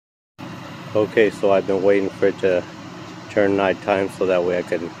Okay, so I've been waiting for it to turn nighttime so that way I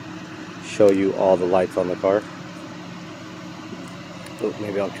can show you all the lights on the car. Oh,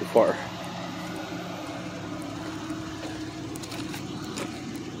 maybe I'm too far.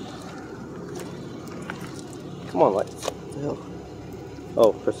 Come on, lights. What the hell?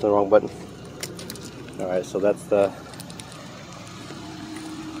 Oh, pressing the wrong button. Alright, so that's the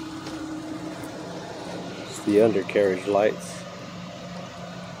undercarriage lights.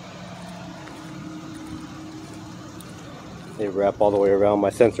 They wrap all the way around.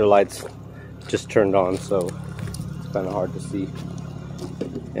 My sensor lights just turned on, so it's kind of hard to see.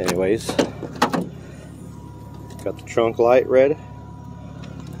 Anyways, got the trunk light red,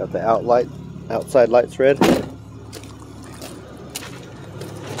 got the outside lights red,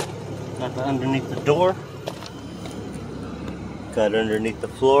 got the underneath the door, got underneath the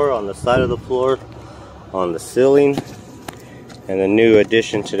floor, on the side of the floor, on the ceiling, and the new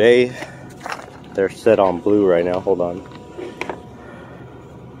addition today, they're set on blue right now. Hold on.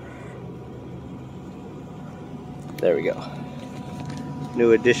 There we go.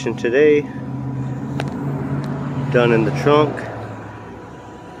 New addition today, done in the trunk.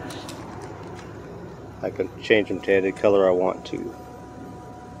 I can change them to any color I want to.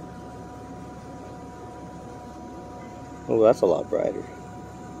 Oh, that's a lot brighter.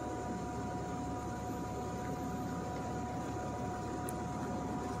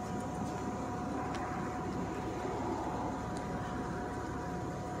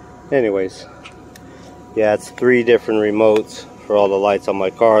 Anyways, yeah, it's 3 different remotes for all the lights on my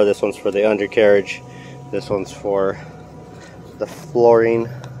car. This one's for the undercarriage, this one's for the flooring,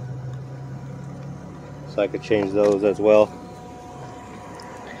 so I could change those as well.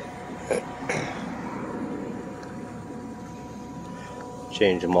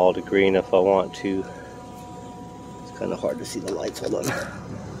 Change them all to green if I want to. It's kind of hard to see the lights. Hold on.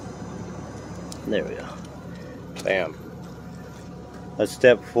 There we go. Bam. That's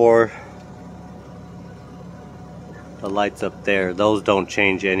step 4. The lights up there, those don't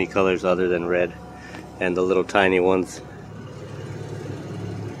change any colors other than red, and the little tiny ones,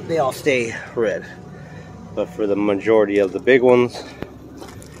 they all stay red, but for the majority of the big ones,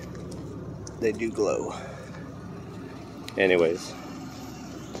 they do glow. Anyways,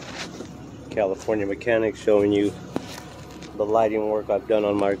 California Mechanic showing you the lighting work I've done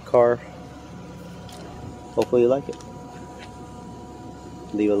on my car. Hopefully you like it.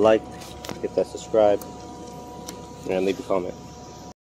 Leave a like, hit that subscribe, and leave a comment.